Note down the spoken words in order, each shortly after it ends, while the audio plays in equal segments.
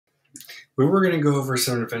We were going to go over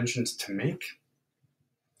some inventions to make,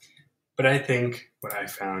 but I think what I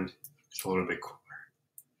found is a little bit cooler.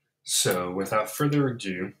 So without further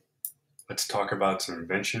ado, let's talk about some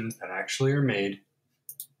inventions that actually are made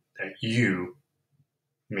that you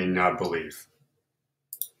may not believe.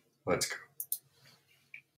 Let's go.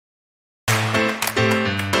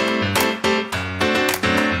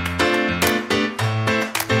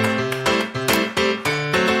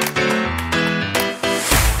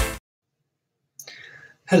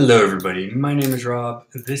 Hello everybody, my name is Rob.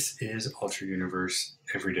 This is Alter Universe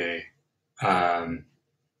Everyday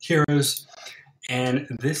Heroes, and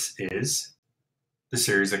this is the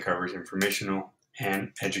series that covers informational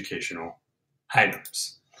and educational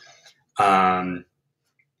items. Before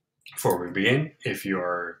we begin, if you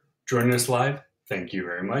are joining us live, thank you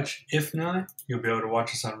very much. If not, you'll be able to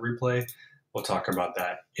watch us on replay. We'll talk about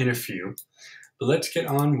that in a few. But let's get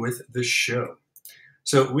on with the show.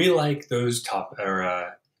 So we like those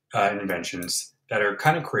inventions that are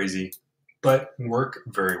kind of crazy, but work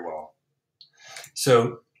very well.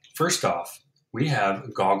 So first off, we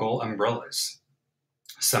have goggle umbrellas.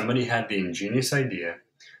 Somebody had the ingenious idea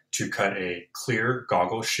to cut a clear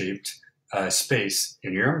goggle-shaped space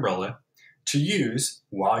in your umbrella to use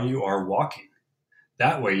while you are walking.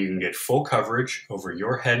 That way you can get full coverage over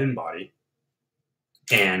your head and body,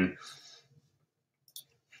 and,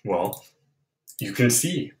 well, you can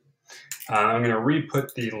see. I'm going to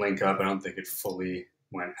re-put the link up. I don't think it fully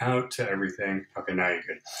went out to everything. Okay, now you're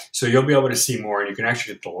good. So you'll be able to see more, and you can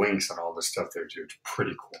actually get the links on all this stuff there too. It's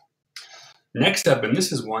pretty cool. Next up, and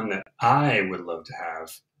this is one that I would love to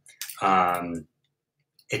have,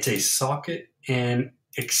 it's a socket and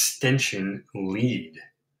extension lead.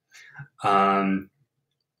 I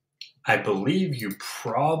believe you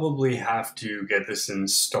probably have to get this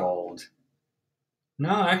installed.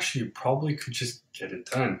 No, actually, you probably could just get it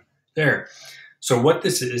done. There. So what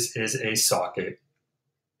this is a socket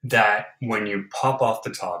that when you pop off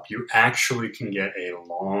the top, you actually can get a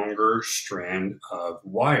longer strand of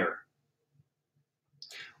wire.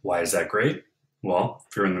 Why is that great? Well,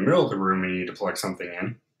 if you're in the middle of the room and you need to plug something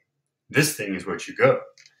in, this thing is what you go.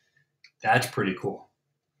 That's pretty cool.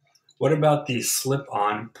 What about the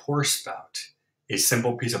slip-on pour spout? A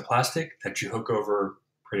simple piece of plastic that you hook over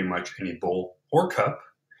pretty much any bowl or cup.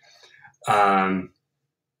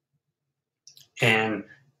 And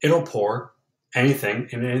it'll pour anything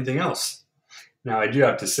and anything else. Now, I do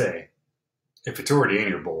have to say, if it's already in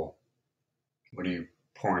your bowl, what are you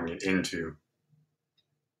pouring it into?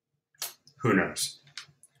 Who knows?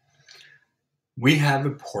 We have a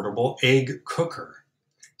portable egg cooker,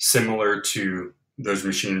 similar to those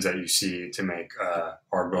machines that you see to make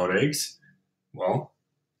hard-boiled eggs. Well,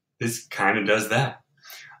 this kind of does that.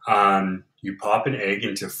 You pop an egg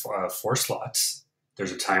into 4 slots.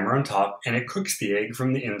 There's a timer on top, and it cooks the egg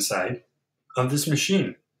from the inside of this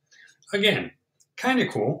machine. Again, kind of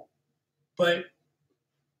cool, but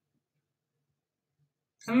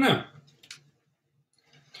I don't know.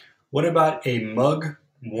 What about a mug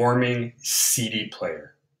warming CD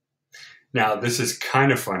player? Now, this is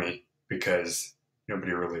kind of funny because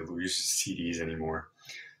nobody really uses CDs anymore.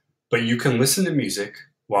 But you can listen to music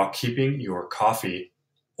while keeping your coffee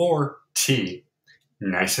or tea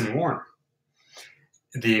nice and warm.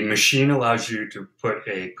 The machine allows you to put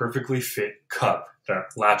a perfectly fit cup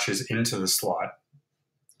that latches into the slot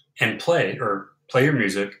and play your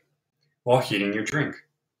music while heating your drink,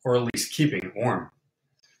 or at least keeping it warm.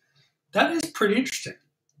 That is pretty interesting.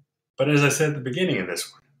 But as I said at the beginning of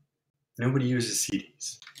this one, nobody uses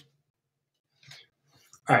CDs.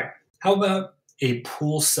 All right, how about a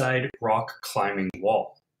poolside rock climbing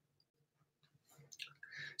wall?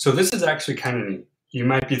 So this is actually kind of neat. You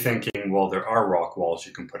might be thinking, well, there are rock walls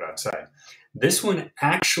you can put outside. This one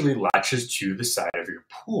actually latches to the side of your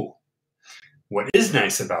pool. What is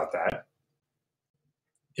nice about that,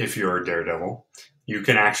 if you're a daredevil, you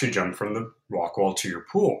can actually jump from the rock wall to your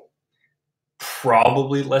pool.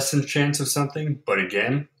 Probably lessens chance of something, but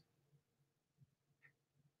again,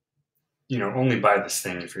 only buy this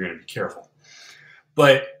thing if you're going to be careful.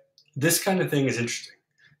 But this kind of thing is interesting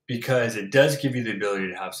because it does give you the ability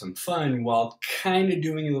to have some fun while kind of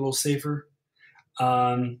doing a little safer.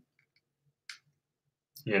 Yeah.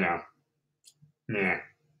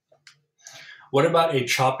 What about a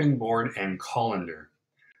chopping board and colander?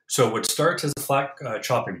 So what starts as a flat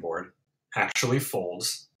chopping board actually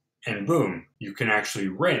folds, and boom, you can actually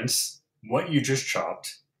rinse what you just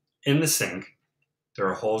chopped in the sink. There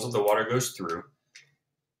are holes that the water goes through,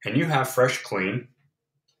 and you have fresh, clean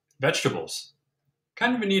vegetables.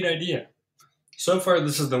 Kind of a neat idea. So far,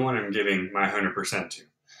 this is the one I'm giving my 100% to.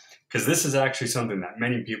 because this is actually something that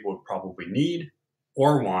many people would probably need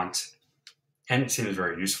or want, and it seems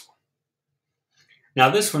very useful. Now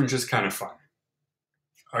this one's just kind of fun.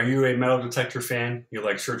 Are you a metal detector fan? You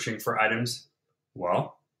like searching for items?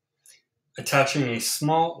 Well, attaching a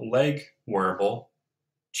small leg wearable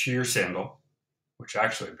to your sandal, which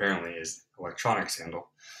actually apparently is electronic sandal,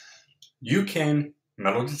 you can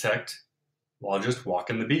metal detect while just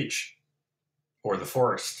walking the beach or the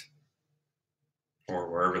forest or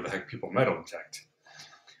wherever the heck people metal detect.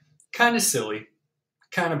 Kind of silly,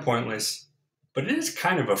 kind of pointless, but it is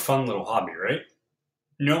kind of a fun little hobby, right?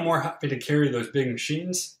 No more happy to carry those big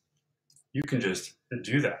machines. You can just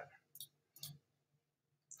do that.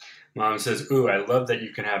 Mom says, ooh, I love that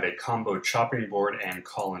you can have a combo chopping board and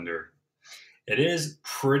colander. It is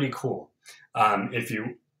pretty cool. If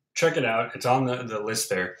you check it out, it's on the list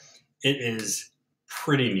there. It is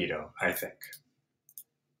pretty neato, I think.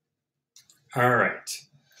 All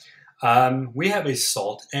right. We have a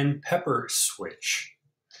salt and pepper switch.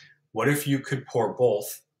 What if you could pour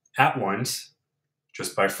both at once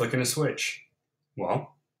just by flicking a switch?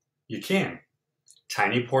 Well, you can.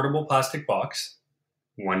 Tiny portable plastic box.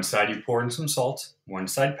 One side you pour in some salt, one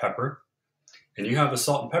side pepper, and you have a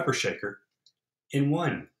salt and pepper shaker in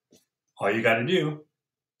one. All you got to do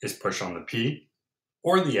is push on the P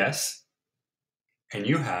or the S, and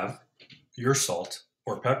you have your salt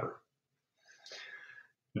or pepper.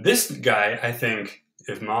 This guy, I think,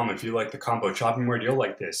 if you like the combo chopping board, you'll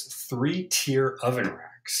like this. 3-tier oven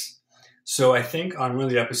racks. So I think on one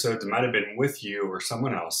of the episodes, it might have been with you or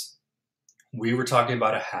someone else, we were talking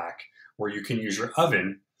about a hack where you can use your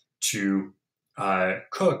oven to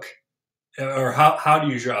cook, or how to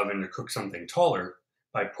use your oven to cook something taller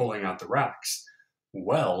by pulling out the racks.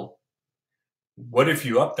 Well, what if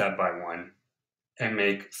you up that by one and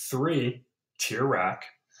make 3-tier rack?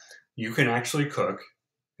 You can actually cook.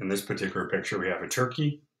 In this particular picture, we have a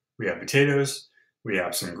turkey, we have potatoes, we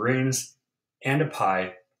have some greens, and a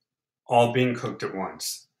pie, all being cooked at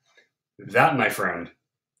once. That, my friend,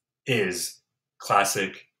 is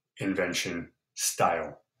classic invention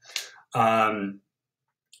style. And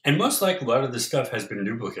most likely a lot of this stuff has been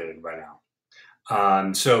duplicated by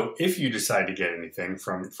now. So if you decide to get anything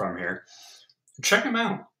from here, check them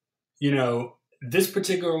out. This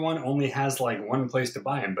particular one only has like one place to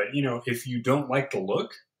buy them, but if you don't like the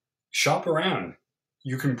look, shop around.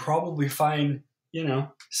 You can probably find,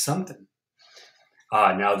 something.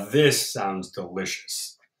 Now this sounds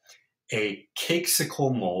delicious. A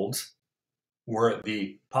cakesicle mold where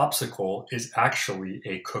the popsicle is actually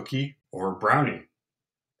a cookie or a brownie.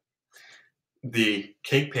 The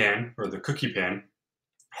cake pan or the cookie pan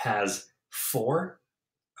has 4.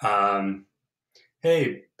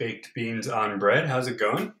 Hey, baked beans on bread. How's it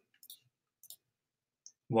going?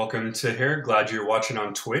 Welcome to here. Glad you're watching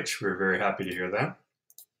on Twitch. We're very happy to hear that.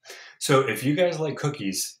 So if you guys like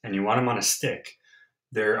cookies and you want them on a stick,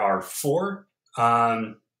 there are 4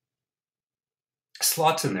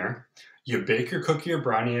 slots in there. You bake your cookie or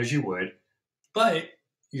brownie as you would, but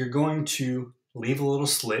you're going to leave a little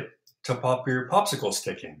slit to pop your popsicle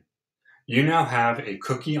stick in. You now have a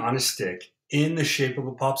cookie on a stick in the shape of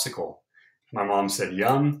a popsicle. My mom said,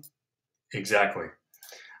 yum. Exactly.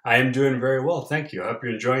 I am doing very well, thank you. I hope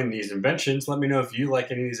you're enjoying these inventions. Let me know if you like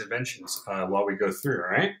any of these inventions while we go through, all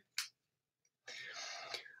right?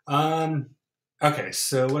 Okay,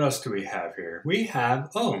 so what else do we have here? We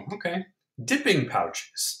have, dipping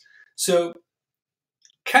pouches. So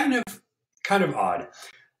kind of odd.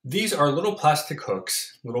 These are little plastic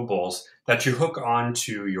hooks, little bowls, that you hook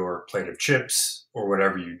onto your plate of chips or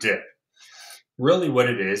whatever you dip. Really what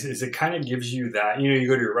it is it kind of gives you that, you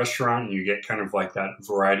go to a restaurant and you get kind of like that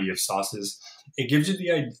variety of sauces. It gives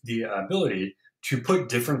you the ability to put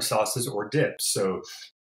different sauces or dips. So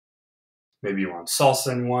maybe you want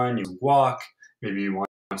salsa in one, you want guac, maybe you want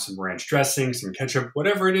some ranch dressing, some ketchup,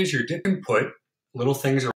 whatever it is you're dipping, put little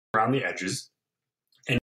things around the edges,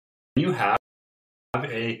 and you have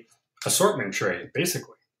a assortment tray,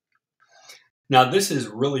 basically. Now this is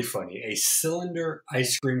really funny, a cylinder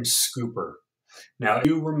ice cream scooper. Now,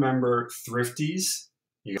 you remember Thrifties?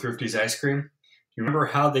 You get Thrifties ice cream? You remember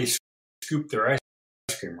how they scoop their ice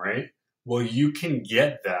cream, right? Well, you can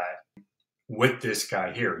get that with this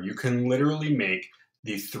guy here. You can literally make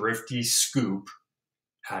the Thrifty scoop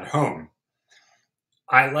at home.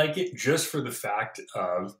 I like it just for the fact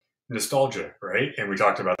of nostalgia, right? And we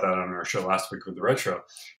talked about that on our show last week with the retro.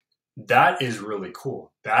 That is really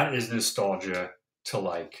cool. That is nostalgia to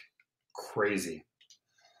like crazy.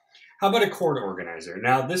 How about a cord organizer?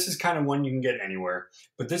 Now, this is kind of one you can get anywhere,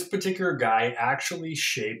 but this particular guy actually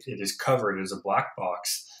it is covered as a black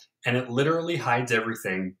box, and it literally hides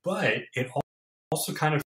everything, but it also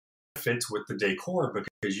kind of fits with the decor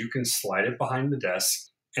because you can slide it behind the desk,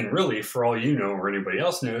 and really, for all you know or anybody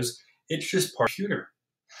else knows, it's just part of the computer.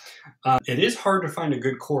 It is hard to find a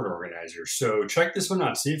good cord organizer, so check this one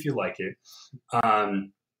out, see if you like it.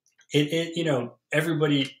 You know,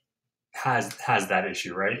 everybody has that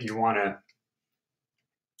issue, right? You want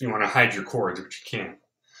to hide your cords, but you can't.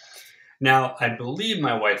 Now, I believe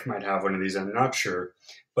my wife might have one of these, I'm not sure,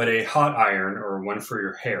 but a hot iron or one for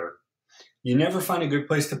your hair. You never find a good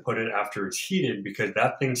place to put it after it's heated because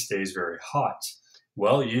that thing stays very hot.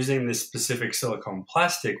 Well, using this specific silicone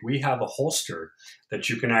plastic, we have a holster that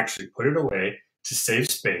you can actually put it away to save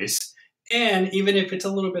space. And even if it's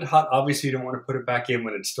a little bit hot, obviously you don't want to put it back in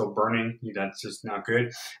when it's still burning. That's just not good.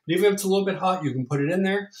 But even if it's a little bit hot, you can put it in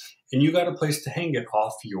there, and you got a place to hang it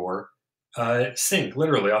off your sink,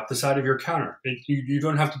 literally off the side of your counter. You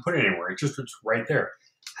don't have to put it anywhere. It's right there.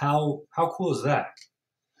 How cool is that?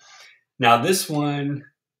 Now this one,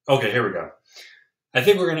 okay, here we go. I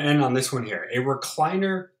think we're going to end on this one here. A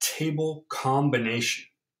recliner table combination.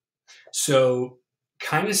 So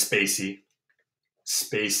kind of spacey,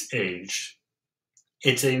 space age.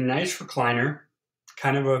 It's a nice recliner,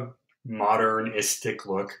 kind of a modernistic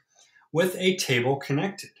look with a table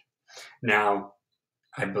connected. Now,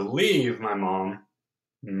 I believe my mom,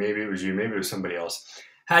 maybe it was you, maybe it was somebody else,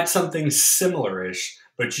 had something similar-ish,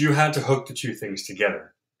 but you had to hook the two things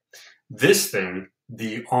together. This thing,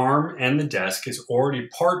 the arm and the desk is already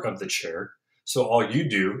part of the chair, so all you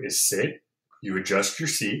do is sit, you adjust your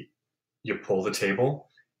seat, you pull the table,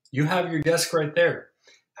 you have your desk right there.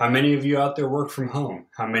 How many of you out there work from home?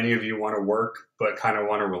 How many of you want to work but kind of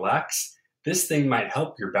want to relax? This thing might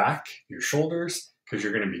help your back, your shoulders, because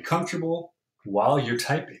you're going to be comfortable while you're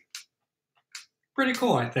typing. Pretty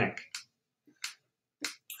cool, I think.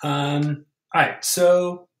 All right,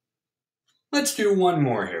 so let's do one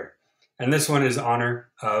more here. And this one is in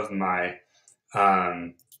honor of my,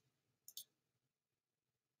 the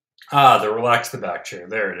Relax the Back chair.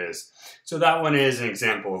 There it is. So that one is an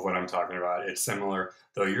example of what I'm talking about. It's similar,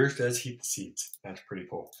 though yours does heat the seats. That's pretty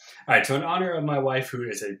cool. All right, so in honor of my wife, who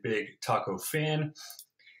is a big taco fan,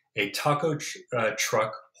 a taco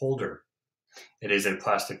truck holder. It is a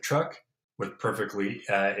plastic truck with perfectly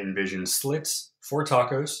envisioned slits for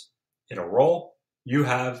tacos. It'll roll. You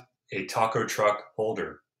have a taco truck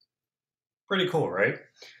holder. Pretty cool, right?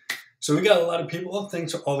 So we got a lot of people.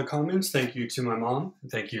 Thanks for all the comments. Thank you to my mom.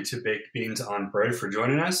 Thank you to Baked Beans on Bread for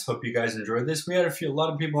joining us. Hope you guys enjoyed this. We had a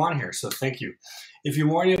lot of people on here, so thank you. If you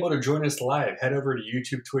weren't able to join us live, head over to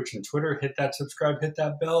YouTube, Twitch, and Twitter. Hit that subscribe, hit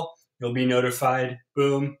that bell. You'll be notified.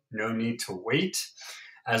 Boom. No need to wait.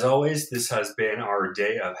 As always, this has been our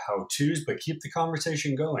day of how-tos, but keep the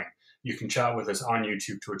conversation going. You can chat with us on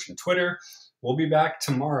YouTube, Twitch, and Twitter. We'll be back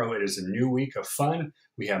tomorrow. It is a new week of fun.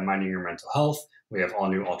 We have Minding Your Mental Health. We have all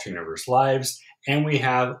new Alternate Universe Lives. And we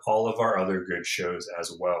have all of our other good shows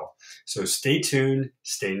as well. So stay tuned,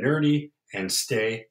 stay nerdy, and stay